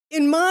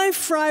In my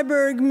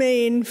Freiburg,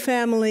 Maine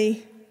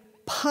family,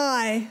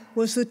 pie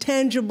was the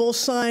tangible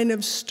sign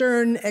of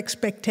stern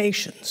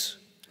expectations.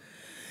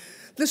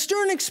 The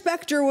stern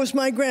expector was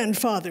my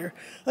grandfather,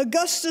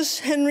 Augustus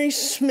Henry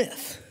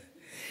Smith.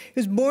 He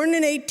was born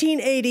in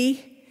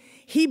 1880.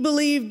 He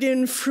believed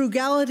in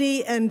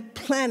frugality and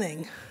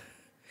planning.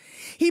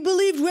 He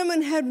believed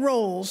women had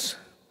roles.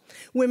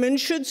 Women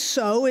should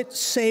sew, it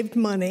saved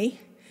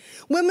money.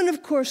 Women,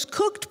 of course,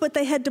 cooked, but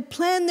they had to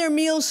plan their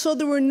meals so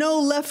there were no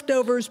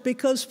leftovers,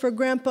 because for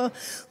Grandpa,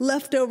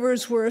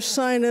 leftovers were a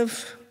sign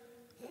of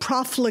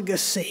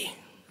profligacy.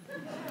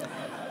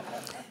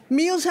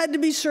 Meals had to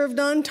be served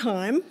on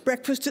time,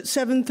 breakfast at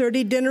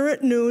 7:30, dinner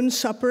at noon,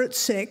 supper at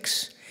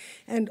 6,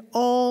 and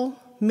all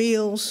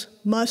meals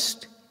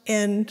must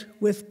end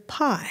with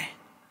pie.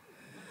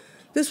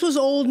 This was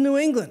old New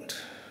England.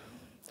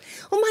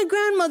 Well, my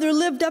grandmother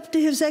lived up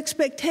to his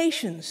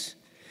expectations.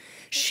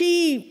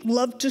 She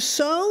loved to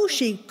sew.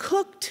 She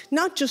cooked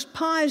not just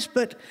pies,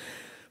 but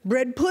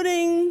bread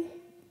pudding,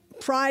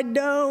 fried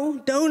dough,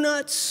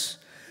 donuts,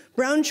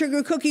 brown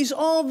sugar cookies,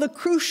 all the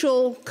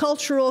crucial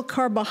cultural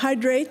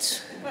carbohydrates.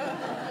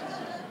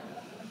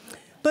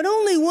 But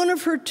only one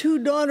of her two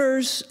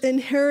daughters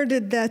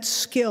inherited that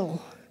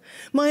skill.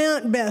 My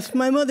Aunt Beth,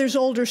 my mother's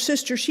older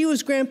sister, she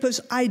was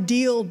Grandpa's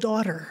ideal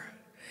daughter.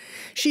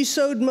 She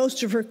sewed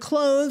most of her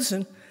clothes,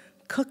 and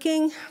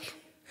cooking,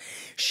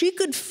 she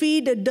could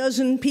feed a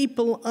dozen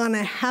people on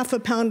a half a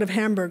pound of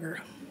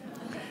hamburger.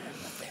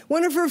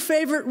 One of her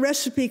favorite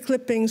recipe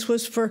clippings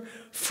was for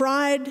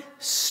fried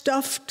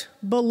stuffed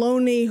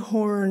bologna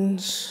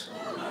horns.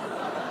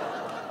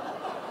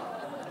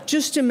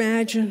 Just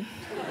imagine.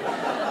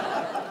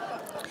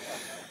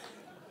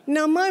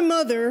 Now, my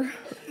mother,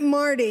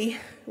 Marty,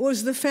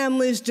 was the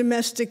family's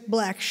domestic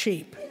black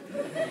sheep.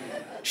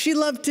 She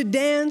loved to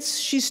dance.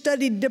 She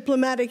studied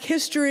diplomatic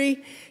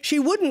history. She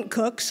wouldn't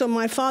cook, so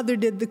my father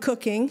did the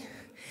cooking.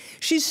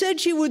 She said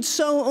she would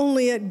sew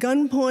only at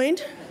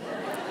gunpoint.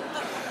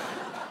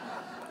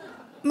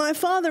 My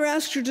father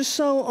asked her to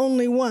sew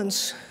only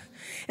once,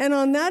 and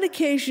on that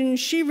occasion,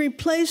 she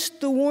replaced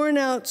the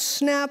worn-out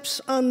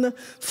snaps on the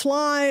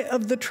fly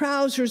of the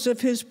trousers of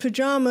his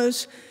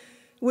pajamas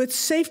with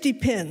safety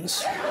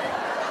pins.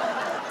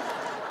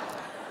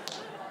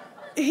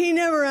 He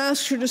never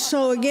asked her to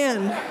sew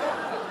again.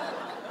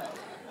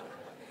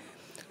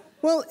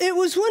 Well, it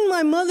was when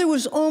my mother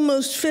was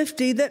almost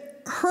 50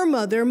 that her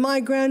mother, my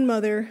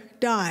grandmother,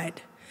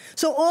 died.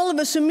 So all of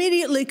us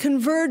immediately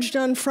converged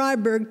on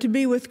Freiburg to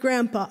be with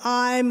Grandpa.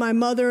 I, my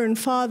mother and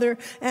father,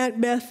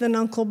 Aunt Beth, and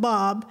Uncle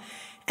Bob.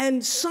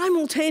 And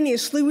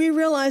simultaneously, we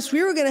realized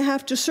we were going to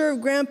have to serve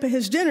Grandpa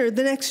his dinner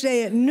the next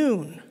day at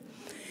noon.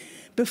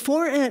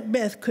 Before Aunt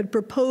Beth could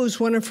propose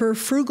one of her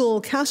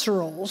frugal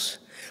casseroles,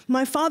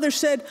 my father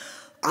said,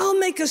 "I'll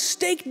make a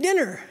steak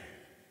dinner."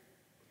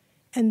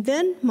 And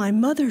then my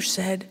mother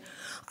said,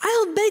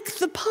 "I'll bake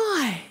the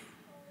pie."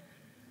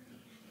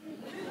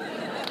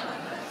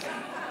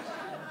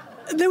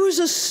 There was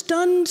a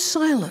stunned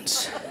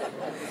silence.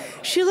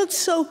 She looked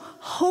so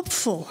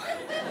hopeful.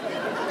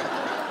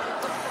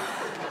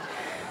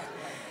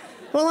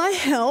 Well, I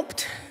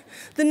helped.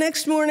 The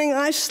next morning,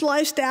 I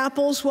sliced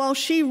apples while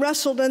she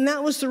wrestled, and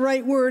that was the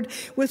right word,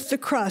 with the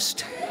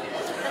crust.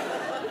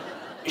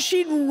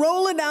 She'd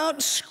roll it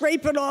out,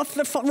 scrape it off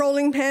the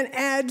rolling pan,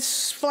 add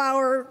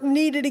flour,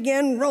 knead it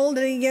again, roll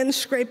it again,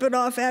 scrape it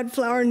off, add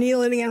flour, knead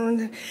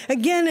it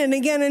again and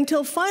again,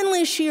 until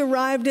finally she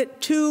arrived at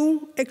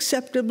 2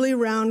 acceptably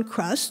round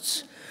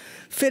crusts,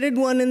 fitted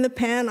one in the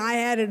pan. I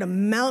added a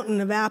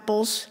mountain of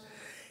apples,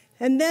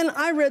 and then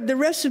I read the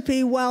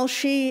recipe while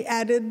she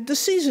added the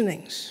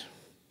seasonings.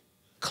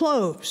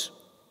 Cloves,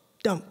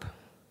 dump.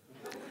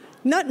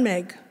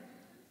 Nutmeg,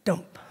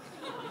 dump.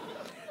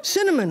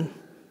 Cinnamon,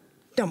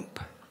 dump.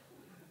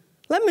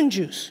 Lemon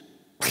juice.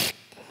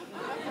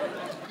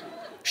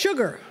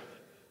 Sugar.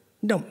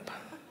 Dump.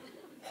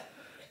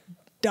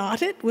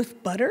 Dot it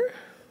with butter.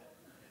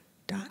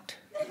 Dot.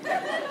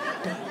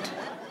 Dot.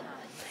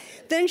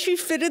 Then she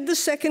fitted the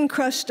second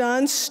crust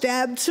on,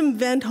 stabbed some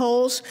vent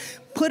holes,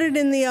 put it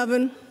in the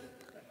oven.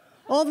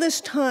 All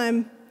this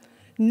time,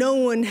 no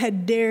one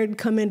had dared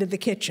come into the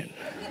kitchen.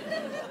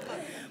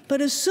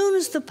 But as soon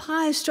as the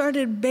pie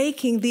started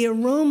baking, the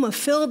aroma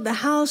filled the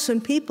house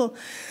and people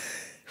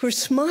were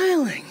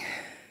smiling.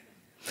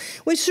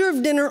 We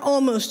served dinner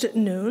almost at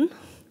noon.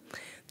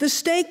 The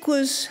steak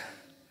was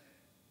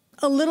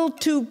a little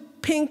too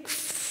pink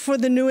for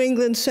the New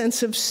England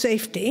sense of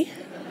safety.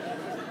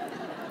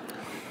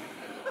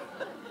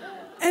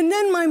 And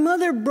then my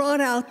mother brought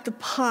out the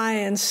pie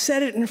and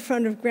set it in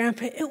front of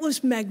Grandpa. It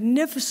was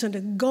magnificent, a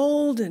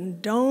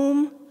golden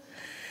dome.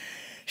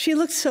 She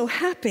looked so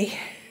happy.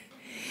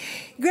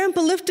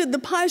 Grandpa lifted the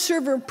pie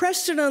server,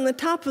 pressed it on the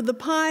top of the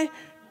pie,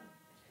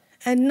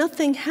 and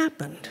nothing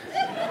happened.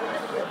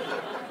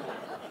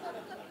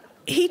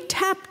 He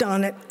tapped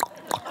on it.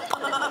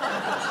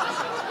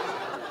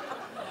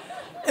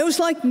 It was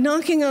like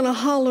knocking on a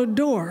hollow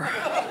door.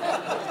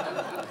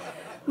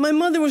 My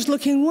mother was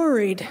looking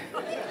worried.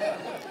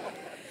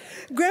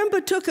 Grandpa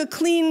took a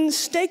clean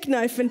steak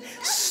knife and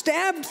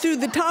stabbed through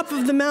the top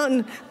of the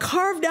mountain,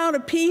 carved out a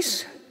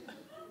piece,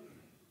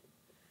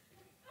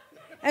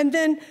 and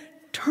then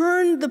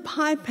turned the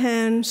pie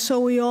pan so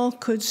we all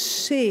could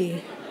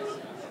see.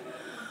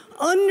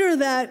 Under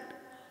that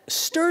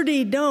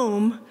sturdy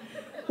dome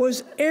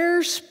was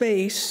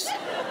airspace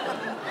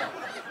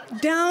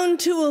down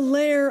to a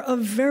layer of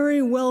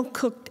very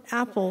well-cooked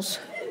apples.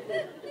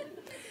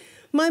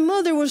 My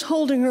mother was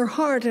holding her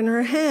heart in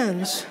her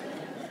hands.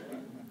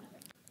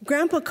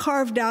 Grandpa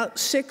carved out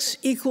 6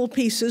 equal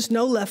pieces,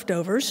 no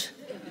leftovers,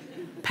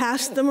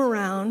 passed them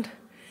around,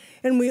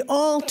 and we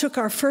all took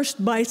our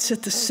first bites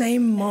at the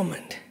same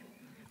moment.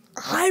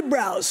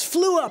 Eyebrows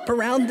flew up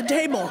around the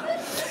table.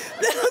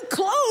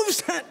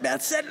 Cloves,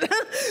 Beth said.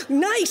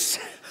 Nice.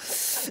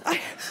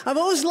 I've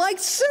always liked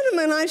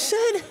cinnamon, I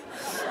said.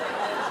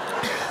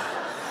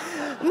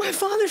 My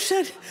father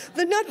said,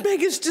 the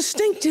nutmeg is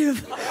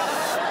distinctive.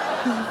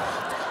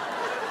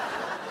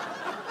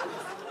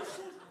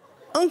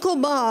 Uncle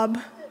Bob,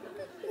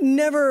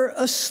 never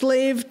a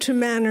slave to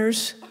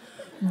manners,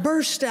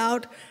 burst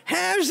out,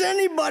 has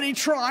anybody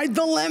tried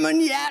the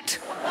lemon yet?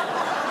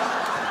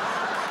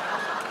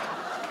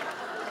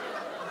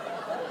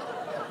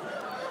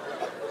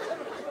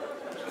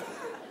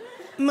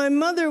 My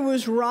mother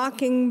was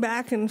rocking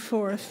back and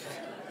forth.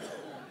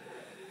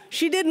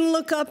 She didn't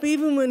look up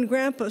even when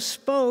Grandpa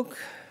spoke.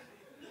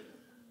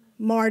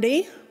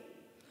 Marty,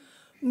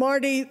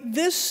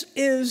 this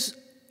is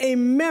a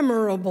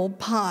memorable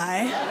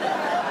pie.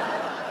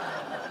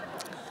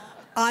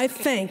 I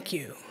thank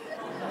you.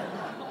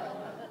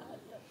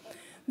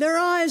 Their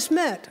eyes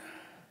met.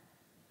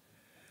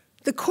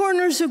 The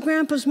corners of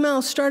Grandpa's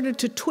mouth started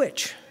to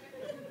twitch.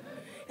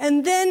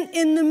 And then,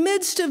 in the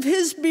midst of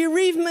his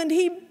bereavement,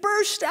 he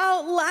burst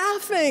out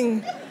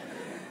laughing.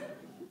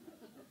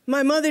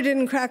 My mother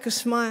didn't crack a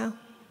smile.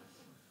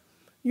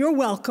 You're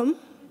welcome.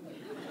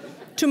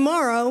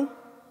 Tomorrow,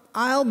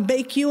 I'll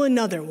bake you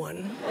another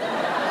one.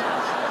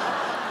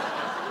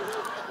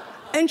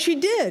 And she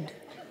did.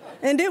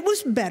 And it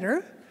was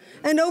better.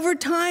 And over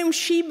time,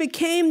 she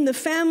became the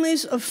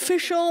family's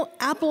official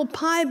apple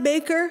pie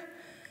baker.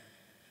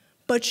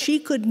 But she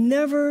could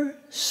never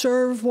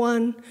serve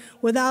one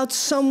without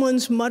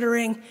someone's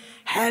muttering,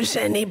 has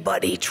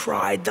anybody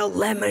tried the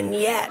lemon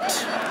yet?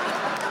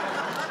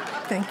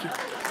 Thank you.